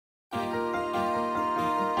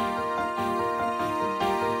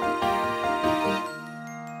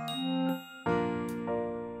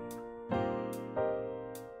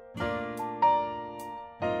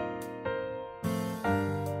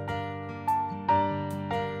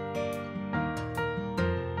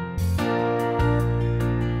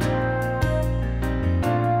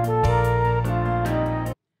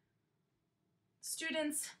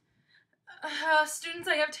students,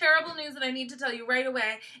 I have terrible news that I need to tell you right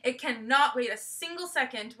away. It cannot wait a single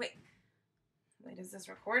second. Wait, is this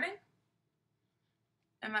recording?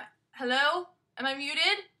 Hello? Am I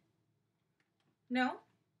muted? No?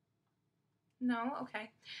 No?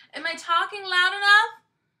 Okay. Am I talking loud enough?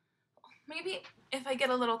 Maybe if I get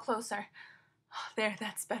a little closer. Oh, there,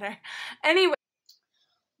 that's better. Anyway.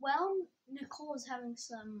 Well, Nicole is having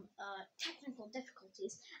some technical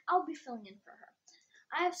difficulties. I'll be filling in for her.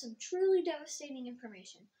 I have some truly devastating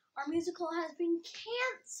information. Our musical has been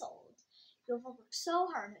canceled. You've worked so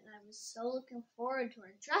hard, and I was so looking forward to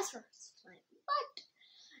our dress rehearsal tonight. But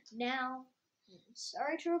now, I'm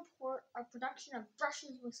sorry to report our production of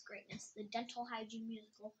Brushes with Greatness, the dental hygiene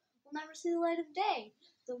musical, will never see the light of day.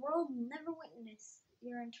 The world will never witness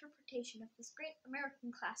your interpretation of this great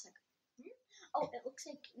American classic. Oh, it looks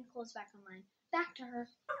like Nicole's back online. Back to her.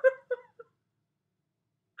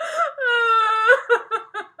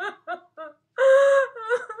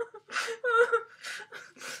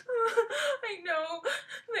 I know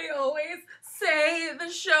they always say the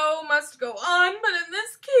show must go on, but in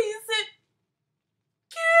this case it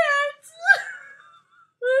can't.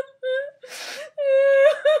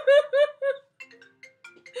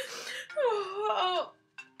 Oh,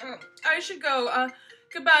 I should go.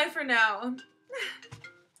 Goodbye for now.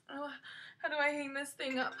 Oh, how do I hang this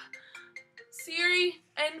thing up? Siri,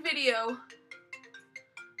 end video.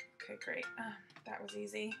 Okay, great. That was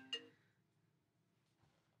easy.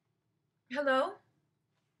 Hello?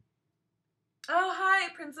 Oh, hi,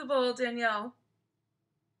 Principal Danielle.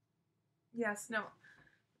 Yes, no.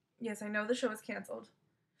 Yes, I know the show is canceled.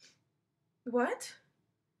 What?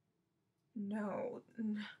 No.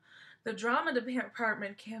 The drama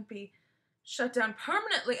department can't be shut down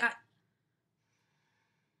permanently. I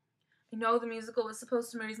know the musical was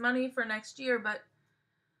supposed to raise money for next year, but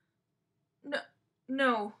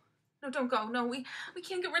no, don't go. No, we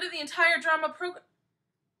can't get rid of the entire drama program.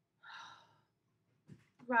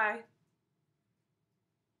 Right.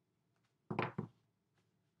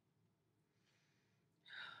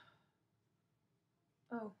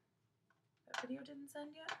 Oh, that video didn't send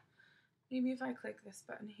yet? Maybe if I click this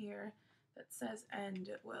button here that says end,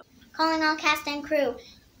 it will. Calling all cast and crew.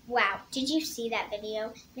 Wow, did you see that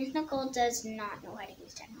video? Miss Nicole does not know how to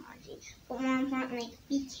use technology. But more importantly,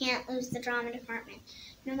 we can't lose the drama department.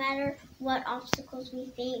 No matter what obstacles we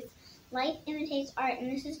face, life imitates art,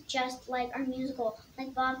 and this is just like our musical,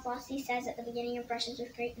 like Bob Fosse says at the beginning of Brushes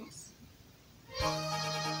with Greatness.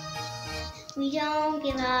 We don't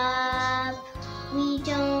give up, we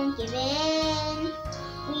don't give in,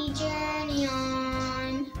 we journey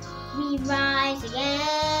on, we rise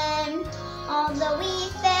again. Although we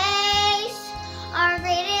face our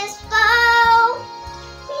greatest foe,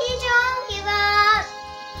 we don't give up.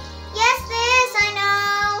 Yes, this I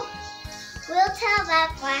know. We'll tell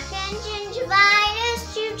that black and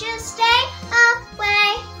gingivitis to just stay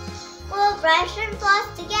away. We'll brush and floss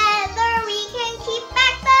together. We can keep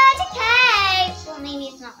back the decay. Well,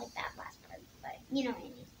 maybe it's not like that last part, but you know what I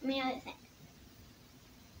mean. I mean, other thing.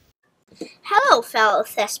 Hello, fellow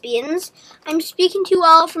thespians. I'm speaking to you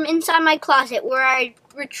all from inside my closet where I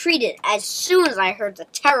retreated as soon as I heard the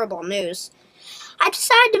terrible news. I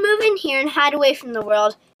decided to move in here and hide away from the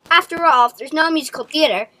world. After all, if there's no musical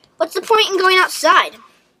theater, what's the point in going outside?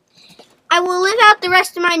 I will live out the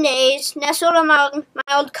rest of my days, nestled among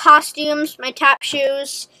my old costumes, my tap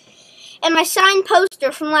shoes, and my signed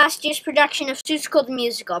poster from last year's production of Seussical the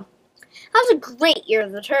Musical. That was a great year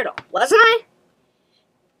of the Turtle, wasn't I?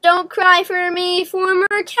 Don't cry for me, former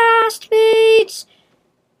castmates.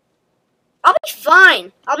 I'll be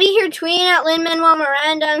fine. I'll be here tweeting at Lin-Manuel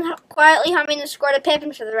Miranda and quietly humming the score to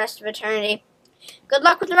Pippin for the rest of eternity. Good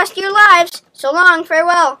luck with the rest of your lives. So long,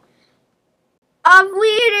 farewell. Auf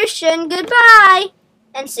Wiedersehen, goodbye.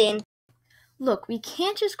 And scene. Look, we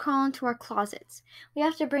can't just crawl into our closets. We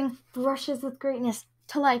have to bring Brushes with Greatness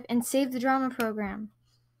to life and save the drama program.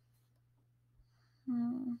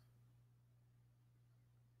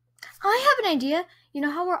 I have an idea. You know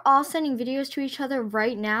how we're all sending videos to each other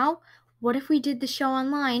right now? What if we did the show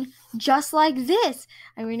online just like this?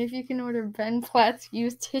 I mean, if you can order Ben Platt's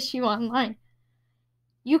used tissue online,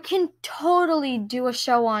 you can totally do a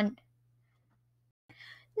show on...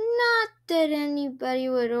 Not that anybody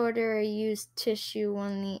would order a used tissue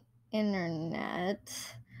on the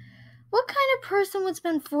internet. What kind of person would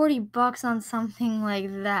spend $40 on something like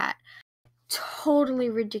that? Totally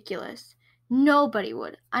ridiculous. Nobody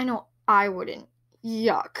would. I know I wouldn't.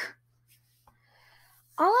 Yuck.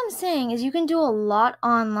 All I'm saying is you can do a lot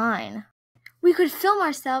online. We could film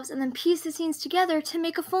ourselves and then piece the scenes together to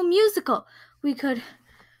make a full musical. We could...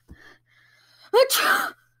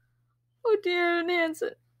 Oh dear,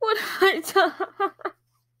 Nancy, what have I done?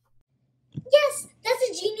 Yes, that's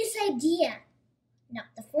a genius idea. Not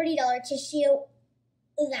the $40 tissue.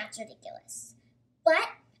 That's ridiculous. But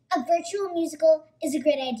a virtual musical is a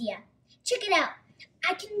great idea. Check it out.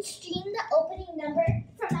 I can stream the opening number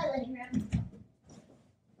from my living room.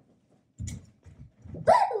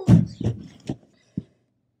 Woo!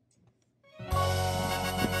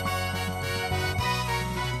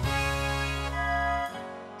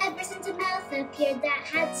 Ever since a mouth appeared that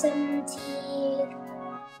had some teeth,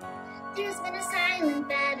 there's been a silent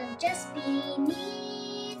battle just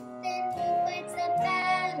beneath. And who fights that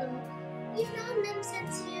battle? We've known them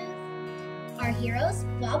since youth. Our heroes,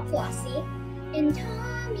 Bob Flossie and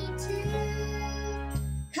Tommy Tooth.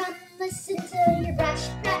 Come listen to your brush,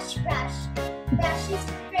 brush, brush. Brushes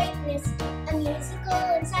with greatness, a musical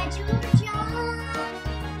inside your jaw.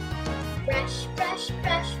 Brush, brush,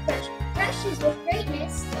 brush, brush. Brushes with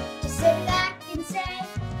greatness. Just sit back and say,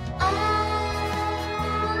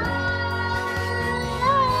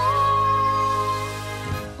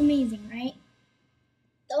 amazing, right?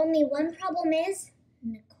 The only one problem is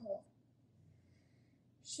Nicole.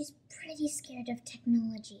 She's pretty scared of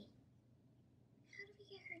technology. How do we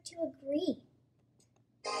get her to agree?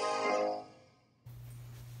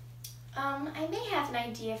 I may have an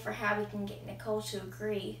idea for how we can get Nicole to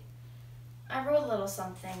agree. I wrote a little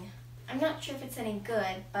something. I'm not sure if it's any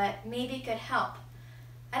good, but maybe it could help.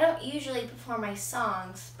 I don't usually perform my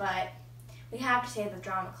songs, but we have to save the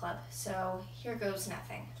drama club, so here goes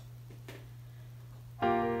nothing.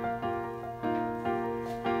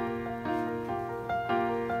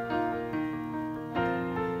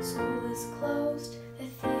 School is closed, the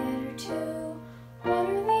theater too. What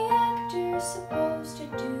are the actors supposed to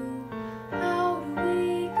do? How do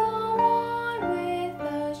we go on with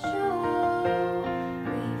the show?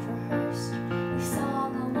 We've rehearsed, we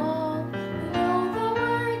sung along, we know the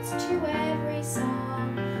words to every song.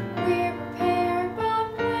 We're prepared, but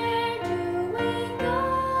where do we go?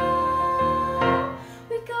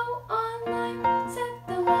 We go online, set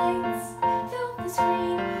the lights, fill the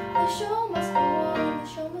screen. The show must go on, the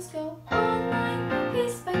show must go online,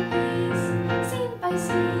 piece by piece, scene by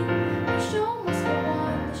scene. The show must go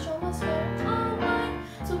on, the show must go online.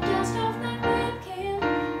 So dust off that webcam,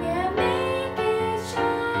 yeah, make it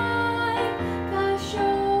shine. The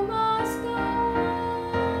show must go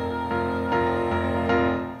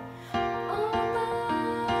online.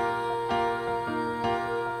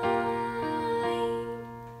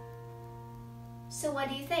 So what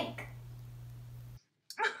do you think?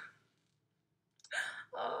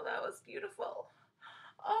 Oh, that was beautiful.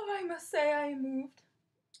 Oh, I must say I am moved.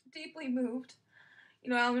 Deeply moved.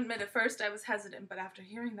 You know, I'll admit at first I was hesitant, but after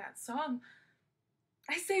hearing that song,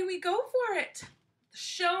 I say we go for it. The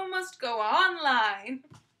show must go online.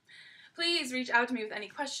 Please reach out to me with any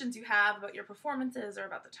questions you have about your performances or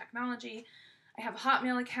about the technology. I have a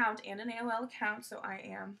Hotmail account and an AOL account, so I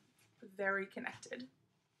am very connected.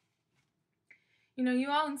 You know,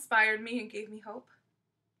 you all inspired me and gave me hope.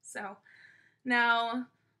 So now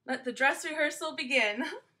let the dress rehearsal begin.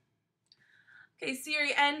 Okay,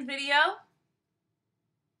 Siri, end video.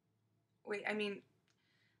 Wait, I mean,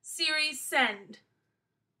 Siri, send.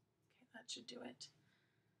 Okay, that should do it.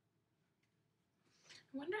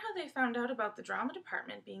 I wonder how they found out about the drama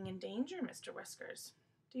department being in danger, Mr. Whiskers.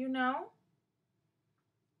 Do you know?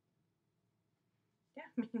 Yeah,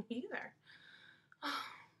 me neither. Oh,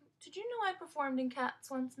 did you know I performed in Cats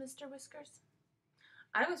once, Mr. Whiskers?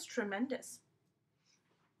 I was tremendous.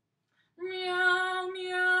 Meow,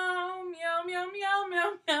 meow, meow, meow, meow,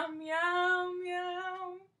 meow, meow, meow,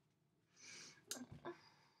 meow.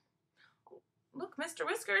 Look, Mr.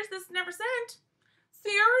 Whiskers, this never sent.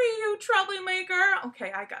 Siri, you troublemaker.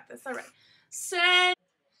 Okay, I got this. All right. Send.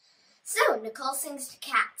 So, Nicole sings to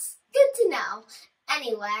cats. Good to know.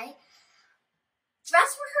 Anyway,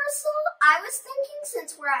 dress rehearsal, I was thinking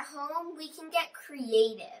since we're at home, we can get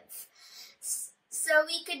creative. So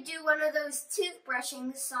we could do one of those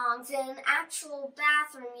toothbrushing songs in an actual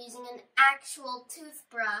bathroom using an actual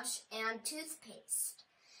toothbrush and toothpaste.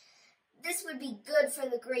 This would be good for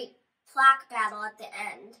the great plaque battle at the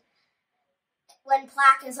end, when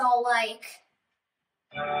plaque is all like,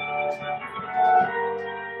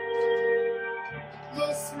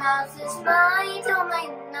 this mouth is mine, don't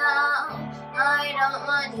mind now, I don't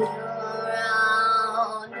want you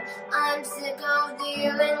around. I'm sick of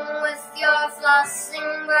dealing with your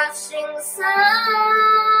flossing, brushing sound.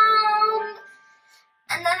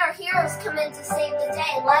 And then our heroes come in to save the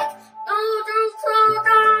day, like, oh,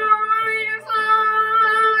 fire,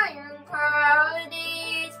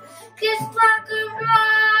 paradise, kiss black and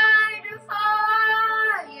white,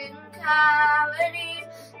 fire, cavities.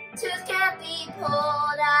 Tooth can't be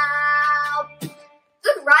pulled out.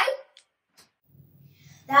 Good, right?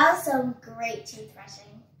 That was some great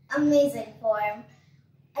toothbrushing. Amazing form.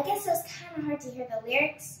 I guess it was kind of hard to hear the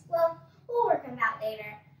lyrics. Well, we'll work on that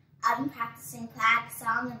later. I've been practicing Plague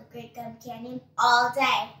Song in the Great Gum Canyon all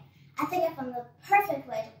day. I think I found the perfect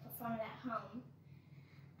way to perform it at home.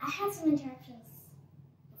 I had some interruptions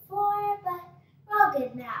before, but we're all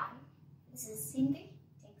good now. This is scene 3,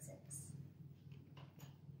 take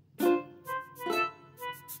 6.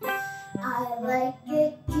 I like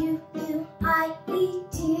it,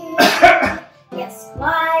 Q-U-I-E-T. Yes,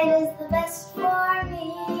 white is the best for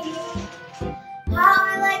me. How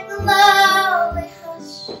I like the lovely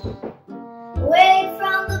hush, away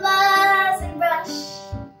from the buzzing brush.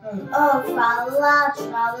 Oh, tra-la-la,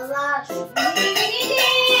 tra-la-la,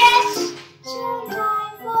 yes,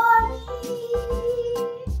 shine for me.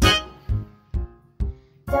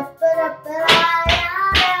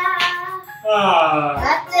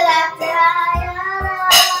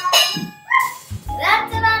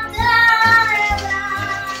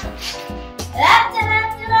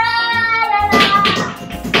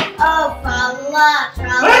 Oh, tra-la-la,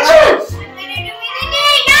 tra-la-la.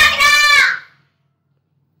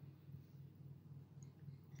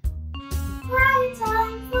 Right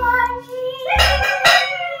time for me.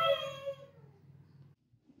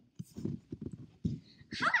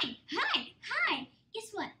 Hi. Guess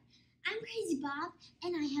what? I'm Crazy Bob,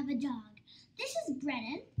 and I have a dog. This is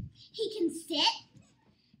Brennan. He can sit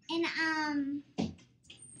and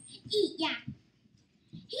eat. Yeah,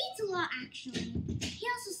 he eats a lot actually. He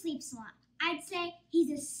also sleeps a lot. I'd say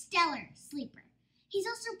he's a stellar sleeper. He's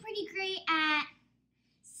also pretty great at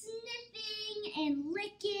sniffing and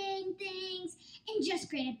licking things, and just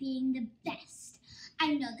great at being the best.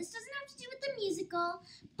 I know this doesn't have to do with the musical,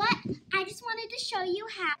 but I just wanted to show you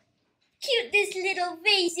how cute this little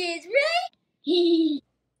face is, right?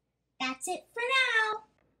 That's it for now.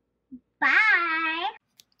 Bye.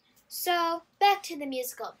 So, back to the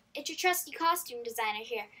musical. It's your trusty costume designer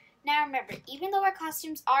here. Now remember, even though our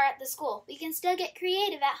costumes are at the school, we can still get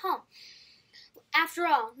creative at home. After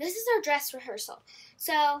all, this is our dress rehearsal.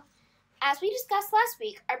 So, as we discussed last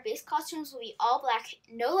week, our base costumes will be all black,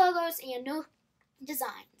 no logos, and no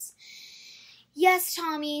designs. Yes,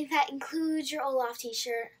 Tommy, that includes your Olaf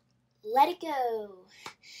t-shirt. Let it go.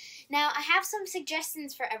 Now, I have some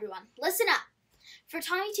suggestions for everyone. Listen up. For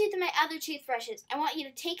Tommy Tooth and my other toothbrushes, I want you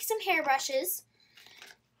to take some hairbrushes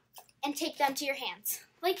and take them to your hands,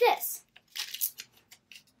 like this.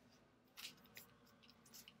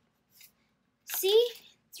 See?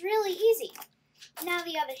 It's really easy. Now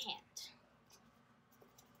the other hand.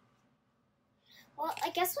 Well, I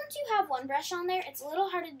guess once you have one brush on there, it's a little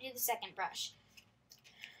harder to do the second brush.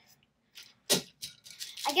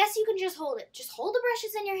 I guess you can just hold it. Just hold the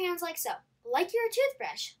brushes in your hands like so, like you're a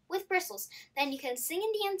toothbrush with bristles. Then you can sing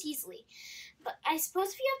and dance easily. But I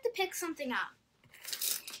suppose if you have to pick something up.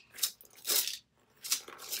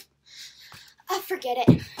 Oh, forget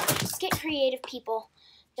it. Just get creative, people.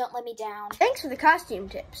 Don't let me down. Thanks for the costume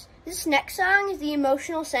tips. This next song is the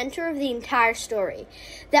emotional center of the entire story.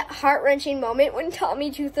 That heart-wrenching moment when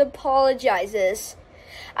Tommy Tooth apologizes.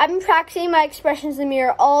 I've been practicing my expressions in the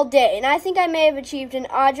mirror all day, and I think I may have achieved an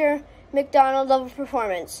Audra McDonald level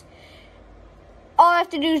performance. All I have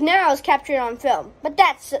to do now is capture it on film, but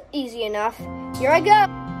that's easy enough. Here I go.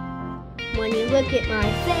 When you look at my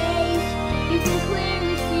face, you can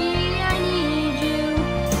clearly see I need you.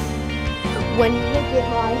 When you look at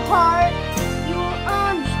my heart, you will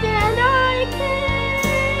understand I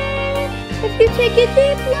care. If you take a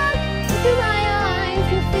deep look into my eyes,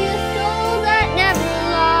 you'll see a soul that never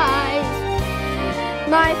lies.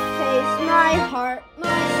 My face, my heart,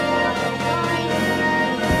 my smile,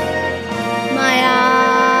 my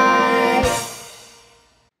eyes.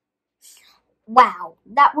 Wow,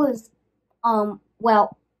 that was,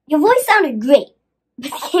 well, your voice sounded great,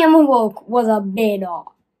 but the camera work was a bit off.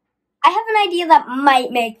 I have an idea that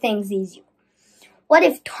might make things easier. What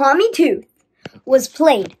if Tommy Tooth was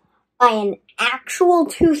played by an actual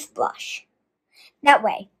toothbrush? That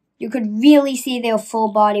way, you could really see their full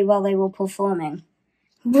body while they were performing.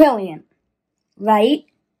 Brilliant, right?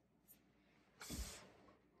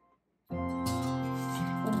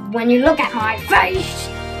 When you look at my face,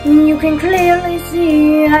 you can clearly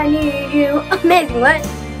see I need you. Amazing, right?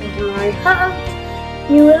 Into my heart,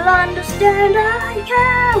 you will understand I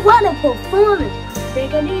care. What a performance.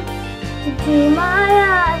 Take a deep into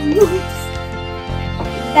my eyes.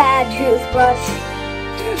 Bad toothbrush.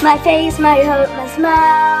 My face, my heart, my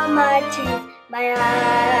smile, my teeth, my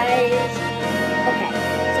eyes. Okay,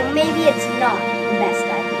 so maybe it's not the best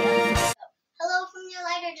idea.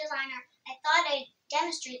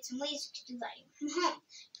 demonstrate some ways you could do lighting from home.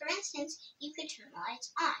 For instance, you could turn the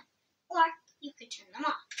lights on, or you could turn them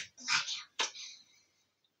off, blackout.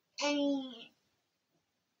 And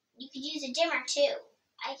you could use a dimmer too,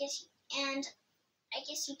 I guess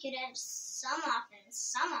you could have some off and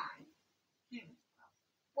some on.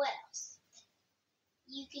 What else?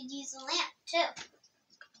 You could use a lamp too.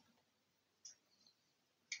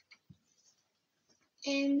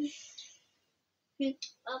 And,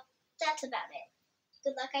 well, that's about it.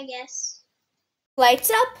 Good luck, I guess. Lights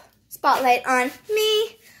up, spotlight on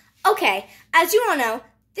me. Okay, as you all know,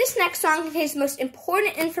 this next song contains the most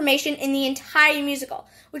important information in the entire musical,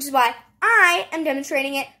 which is why I am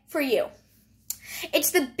demonstrating it for you.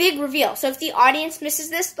 It's the big reveal, so if the audience misses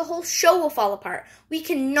this, the whole show will fall apart. We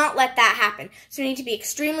cannot let that happen, so we need to be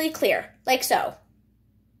extremely clear, like so.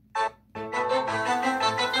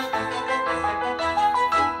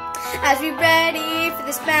 As we ready for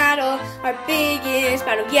this battle, our biggest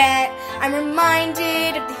battle yet, I'm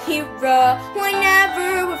reminded of the hero who I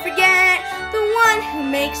never will forget, the one who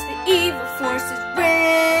makes the evil forces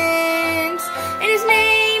rinse. And his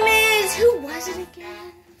name is, who was it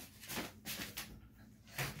again?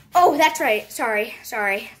 Oh, that's right. Sorry.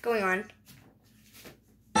 Going on.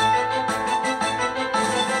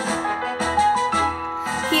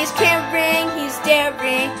 He is caring, he's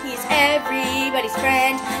daring, he's everybody's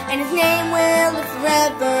friend, and his name will live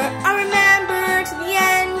forever. I remember to the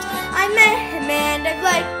end. I met him and I've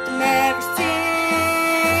liked him ever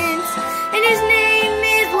since. And his name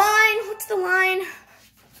is Line. What's the line?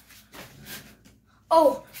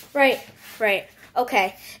 Oh, right.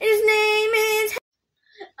 Okay. And his name is...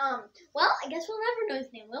 Well, I guess we'll never know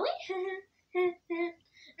his name, will we?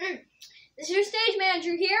 This is your stage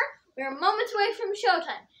manager here. We are moments away from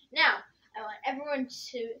showtime. Now, I want everyone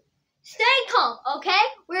to stay calm, okay?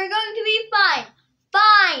 We're going to be fine.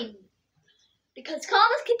 Fine. Because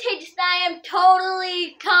calm is contagious and I am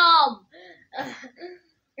totally calm.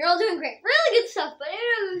 You're all doing great. Really good stuff, but I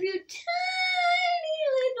have a few tiny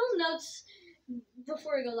little notes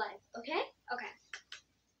before we go live, okay? Okay.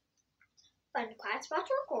 Find a quiet spot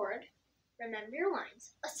to record. Remember your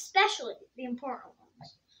lines, especially the important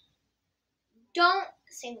ones. Don't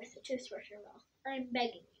sing with the toothbrush in your mouth. I'm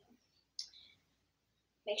begging you.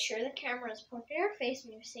 Make sure the camera is pointed at your face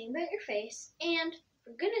when you're singing about your face. And,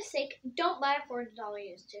 for goodness sake, don't buy a $40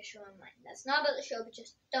 used tissue online. That's not about the show, but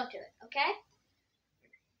just don't do it, okay?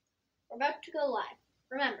 We're about to go live.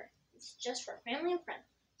 Remember, it's just for family and friends,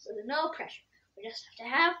 so there's no pressure. We just have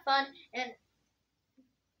to have fun and...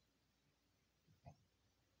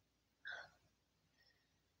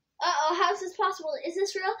 Uh-oh, how is this possible? Is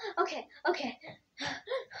this real? Okay.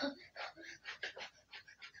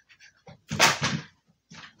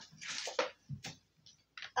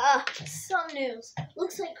 Some news.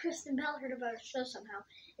 Looks like Kristen Bell heard about our show somehow,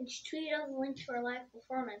 and she tweeted out the link to our live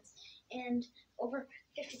performance, and over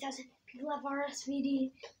 50,000 people have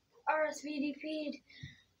RSVD feed,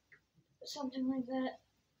 something like that.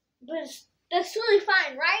 But that's totally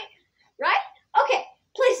fine, right? Right? Okay,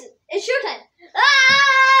 places. It's showtime.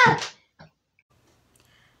 Ah!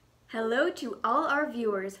 Hello to all our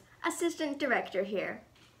viewers. Assistant Director here.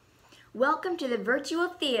 Welcome to the Virtual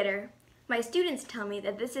Theater. My students tell me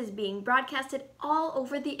that this is being broadcasted all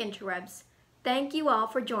over the interwebs. Thank you all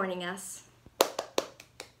for joining us.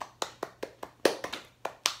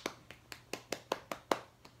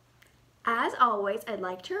 As always, I'd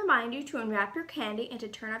like to remind you to unwrap your candy and to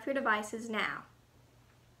turn off your devices now.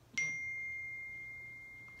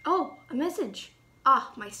 Oh, a message.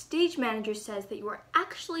 My stage manager says that you are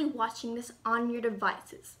actually watching this on your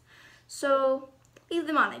devices. So, leave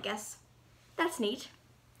them on, I guess. That's neat.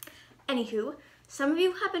 Anywho, some of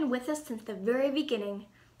you have been with us since the very beginning,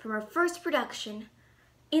 from our first production,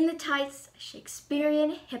 In the Tights,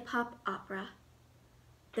 Shakespearean hip-hop opera.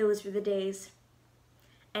 Those were the days.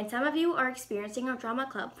 And some of you are experiencing our drama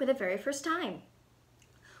club for the very first time.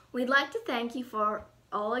 We'd like to thank you for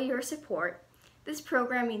all of your support. This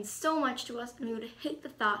program means so much to us, and we would hate the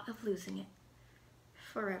thought of losing it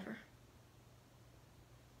forever.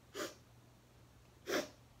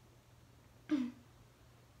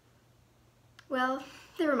 Well,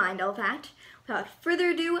 never mind all that. Without further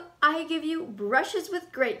ado, I give you Brushes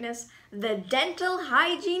with Greatness, the Dental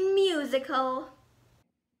Hygiene Musical.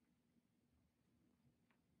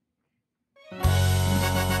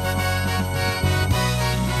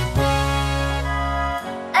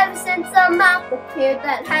 Ever since a mouth appeared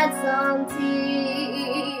that had some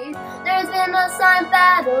teeth, there's been a silent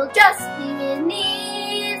battle just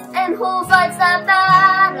beneath, and whole fights that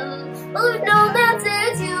battle, but we've known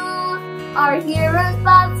answer to our heroes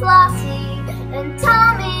Bob Flossie and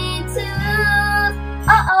Tommy Tooth.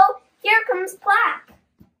 Here comes Plaque.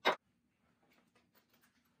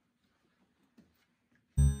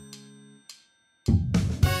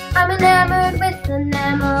 I'm enamored with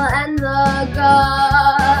enamel and the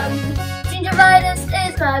gun. Gingivitis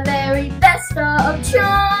is my very best of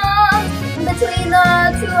charms. Between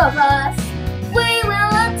the two of us, we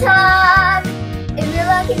will attack. If you're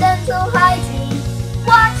lacking dental hygiene,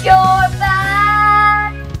 watch your back.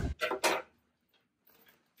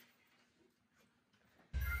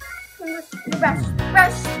 Brush,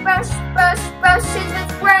 brush, brush, brush, brushes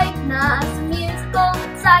with brightness, a musical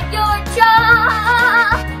inside your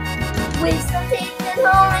jaw. With some teeth and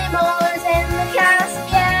holy molars in the cast,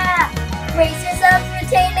 yeah. Brace yourself,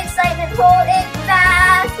 retain excitement, hold it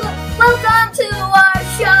fast. Welcome to our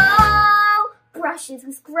show, Brushes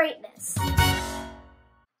with Greatness.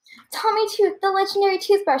 Tommy Tooth, the legendary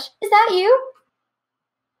toothbrush. Is that you?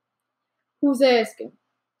 Who's asking?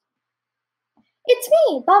 It's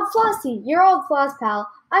me, Bob Flossie, your old floss pal.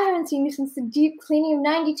 I haven't seen you since the deep cleaning of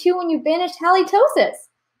 92 when you banished halitosis.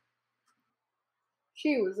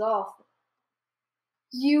 She was awful.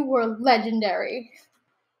 You were legendary.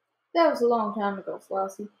 That was a long time ago,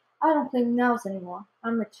 Flossie. I don't clean nails anymore.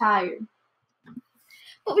 I'm retired.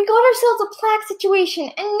 But we got ourselves a plaque situation,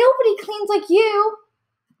 and nobody cleans like you.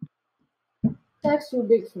 That's too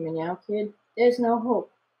big for me now, kid. There's no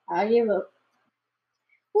hope. I give up.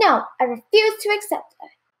 No, I refuse to accept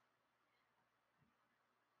it.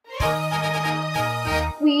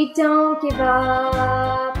 We don't give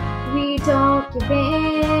up. We don't give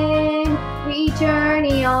in. We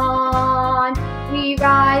journey on. We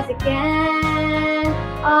rise again.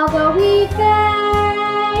 Although we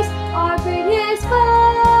face our greatest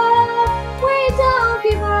foe, we don't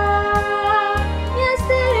give up. Yes,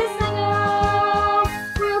 this I know.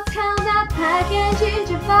 We'll tell that pack and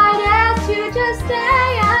gingivitis to just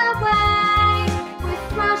stay away. With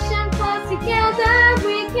Rush and Plus together,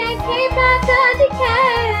 we can keep back the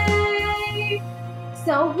decay.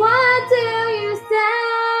 So what do you say?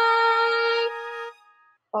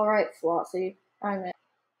 Alright, Flossie. I'm in.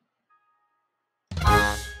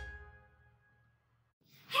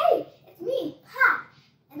 Hey, it's me, Pat,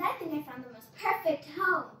 and I think I found the most perfect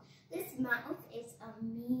home. This mouth is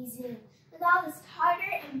amazing, with all this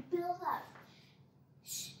tartar and build-up.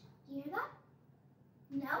 Shh, you hear that?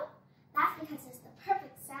 No? That's because it's the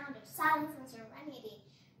perfect sound of silence and serenity.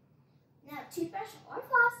 Now, toothbrush or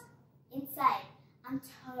floss, inside. I'm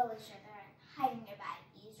totally sure they're hiding nearby,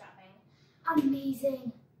 eavesdropping.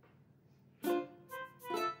 Amazing.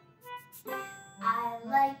 I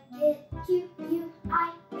like it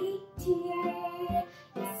Q-U-I-E-T.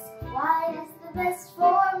 It's quiet is the best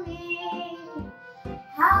for me.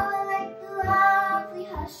 How I like the lovely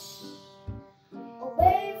hush,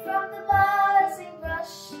 away from the buzzing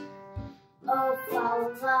rush. Oh,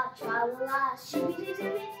 fa-la-la, tra-la-la,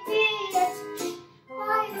 shoo-dee-dee-dee-dee. It's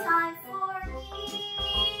quiet time for me.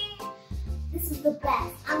 This is the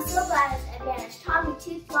best. I'm so glad I banished Tommy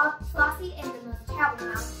Tooth, Flossie, and the most terrible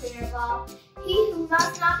mouth cleaner of all. He who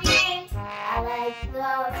must not be named. I like the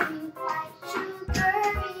sweet white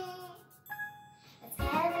sugary. That's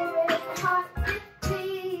heavy with the heart to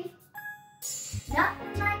be.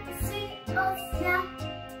 Nothing like the sweet old snap.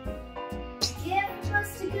 Give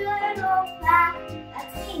us a good old clap.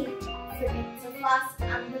 That's me. It's a floss.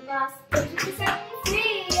 I'm the boss. If you can set me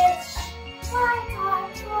free, it's quite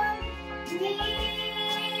hard for me.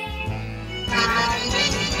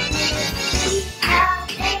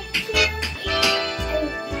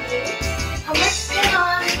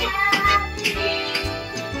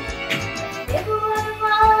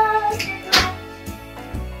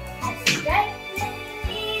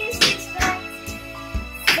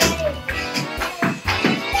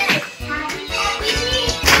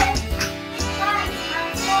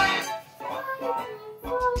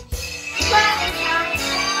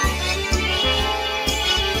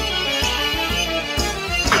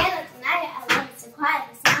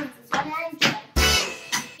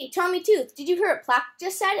 Tommy Tooth, did you hear what Plaque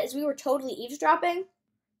just said as we were totally eavesdropping?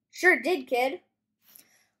 Sure did, kid.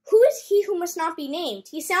 Who is he who must not be named?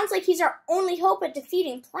 He sounds like he's our only hope at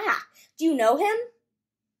defeating Plaque. Do you know him?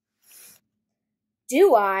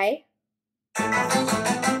 Do I?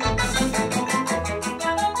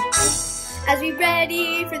 As we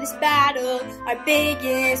ready for this battle, our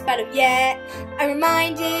biggest battle yet, I'm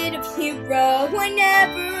reminded of a hero who I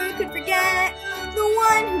never could forget. The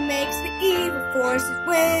one who makes the evil forces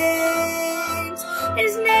wins.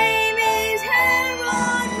 His name is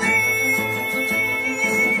Harold Wins.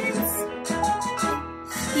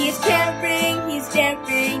 He is caring, he's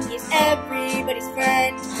daring, he's everybody's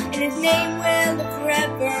friend, and his name will live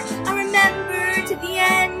forever. I'll remember to the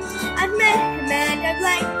end. I'm I've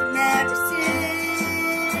liked him ever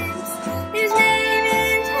since. His name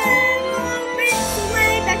is Harold, brings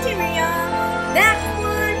away bacteria. That's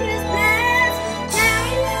what his blessed. Now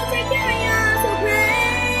he will take care of you so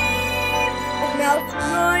brave. If mouth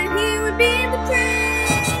roared, he would be the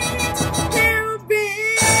prince. Harold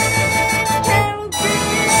Prince, Harold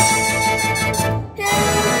Prince, Harold Prince.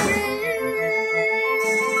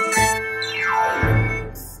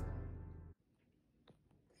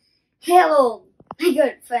 Hello, my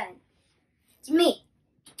good friend. It's me,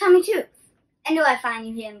 Tommy Tooth. And do I find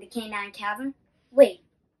you here in the Canine Cavern? Wait,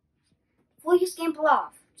 before you scamper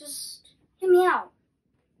off, just hear me out.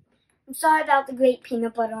 I'm sorry about the great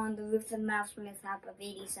peanut butter on the roof of the mouse mishap of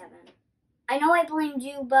 87. I know I blamed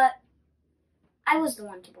you, but I was the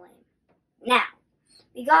one to blame. Now,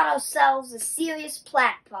 we got ourselves a serious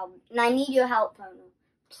plaque problem, and I need your help, Pono.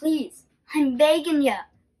 Please, I'm begging you.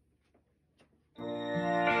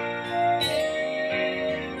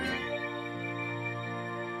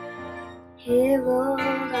 Harold,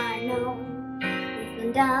 I know we've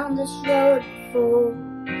been down this road before.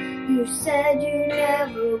 You said you'd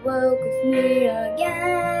never work with me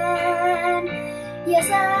again. Yes,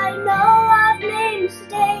 I know I've made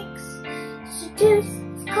mistakes,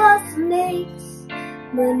 seduced, caused mistakes,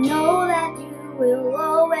 but know that you will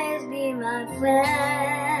always be my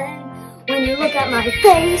friend. When you look at my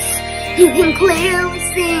face, you can clearly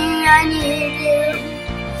see I need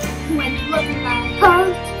you. When you look at my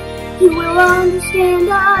heart, you will understand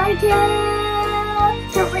I care.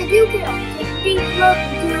 Just like you can take a deep look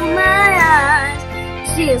into my eyes,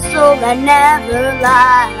 see a soul that never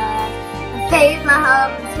lies. My face, my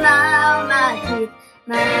heart, my smile, my teeth,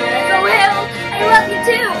 my eyes. Oh, Harold, I love you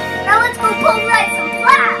too. Now let's go pull like some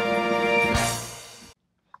flack.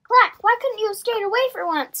 Black, why couldn't you have stayed away for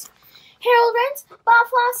once? Harold Renz, Bob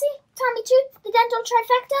Flossie, Tommy Tooth, the dental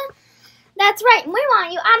trifecta? That's right, and we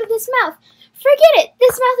want you out of this mouth. Forget it,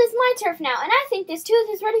 this mouth is my turf now, and I think this tooth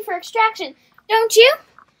is ready for extraction. Don't you?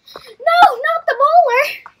 No, not the molar!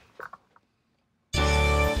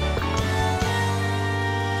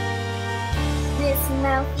 This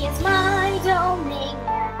mouth is my domain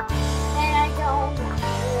now, and I don't want it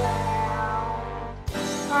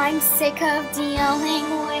now. I'm sick of dealing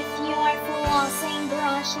with your flossing,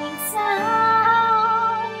 brushing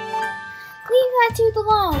sound. Leave that tooth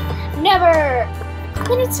alone. Never!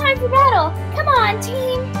 Then it's time for battle. Come on,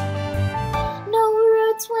 team. No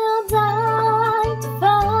roots will die,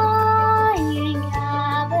 defying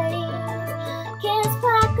cavities. Kiss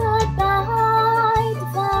black goodbye,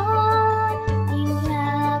 defying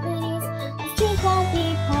cavities. This tooth won't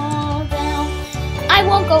be pulled down. I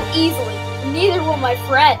won't go easily. Neither will my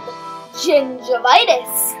friend.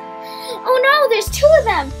 Gingivitis. Oh no, there's two of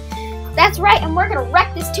them. That's right, and we're gonna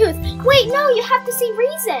wreck this tooth. Wait, no, you have to see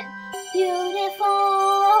reason.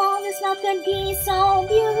 Beautiful, this mouth could be so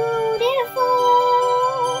beautiful.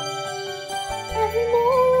 Every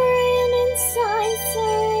molar and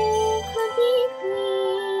incisor could be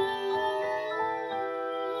clean.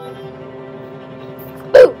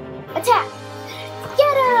 Boo! Attack!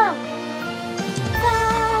 Get him!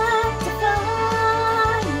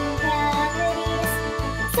 Defying cavities.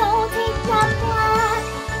 So take that black,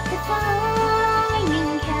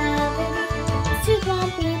 defying cavities. To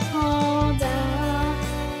don't be pulled up.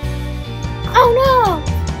 Oh no!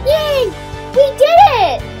 Yay! We did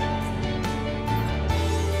it!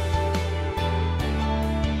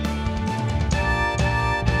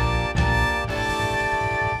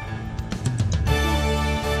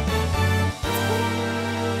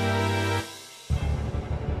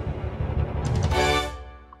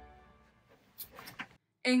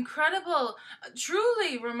 Incredible,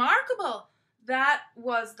 truly remarkable. That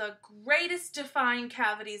was the greatest defying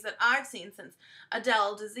cavities that I've seen since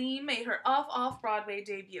Adele Dazeem made her off-Broadway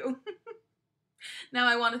debut. Now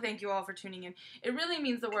I want to thank you all for tuning in. It really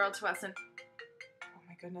means the world to us, and oh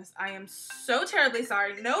my goodness, I am so terribly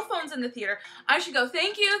sorry. No phones in the theater. I should go.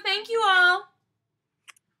 Thank you all.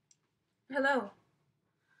 Hello.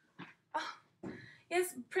 Oh,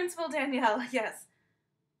 yes, Principal Danielle, yes.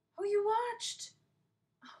 Oh, you watched.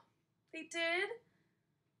 Oh, they did?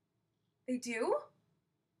 They do?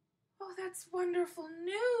 Oh, that's wonderful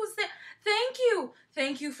news. Thank you.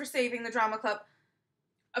 Thank you for saving the drama club.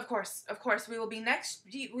 Of course, we will be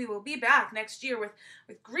back next year with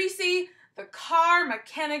Greasy, the car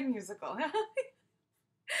mechanic musical.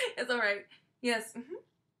 It's all right. Yes.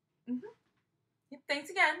 Yep, thanks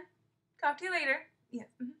again. Talk to you later. Yes.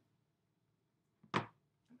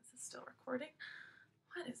 This is still recording.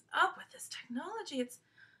 What is up with this technology? It's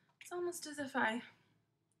almost as if I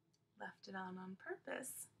left it on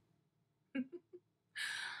purpose.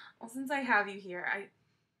 Well, since I have you here,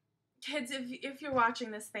 kids, if you're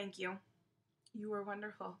watching this, thank you. You were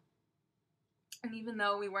wonderful. And even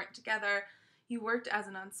though we weren't together, you worked as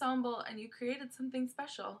an ensemble and you created something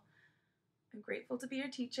special. I'm grateful to be your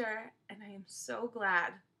teacher, and I am so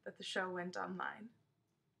glad that the show went online.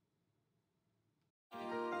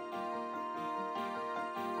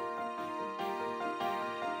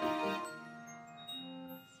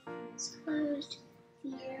 It's closed.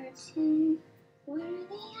 Theater 2. What are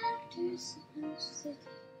the actors supposed to do?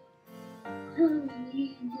 How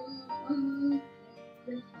many go on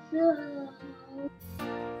the show?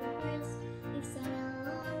 We've sung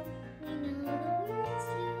along. We know the words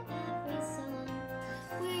to every song.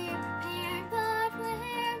 We're prepared, but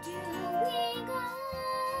where do we go?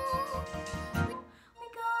 We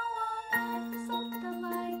go on life, salt the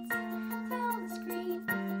lights, fill the screen.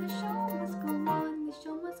 The show must go on. The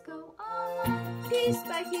show must go on. Piece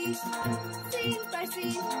by piece, scene by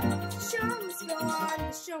scene, the show must go on,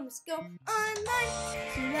 the show must go online.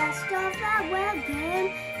 See that stuff that we're doing,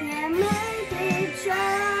 yeah, make it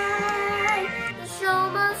shine. The show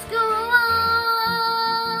must go on,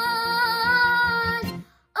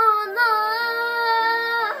 online.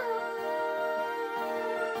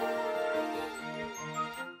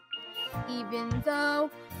 Even though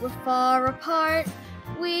we're far apart,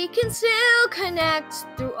 we can still connect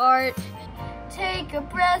through art. Take a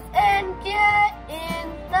breath and get in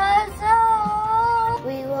the zone.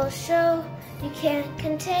 We will show you can't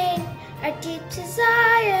contain our deep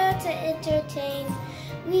desire to entertain.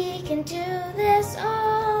 We can do this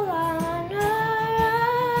all on our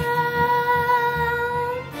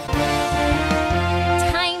own.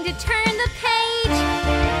 Time to turn the page.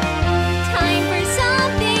 Time for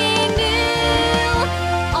something new.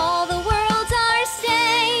 All the world's our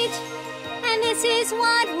stage, and this is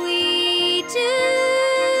what we do.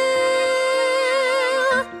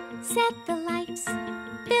 Set the lights,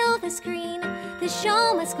 fill the screen. The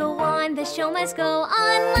show must go on, the show must go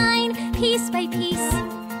online. Piece by piece,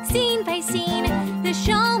 scene by scene. The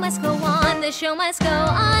show must go on, the show must go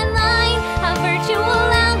online. A virtual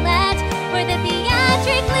outlet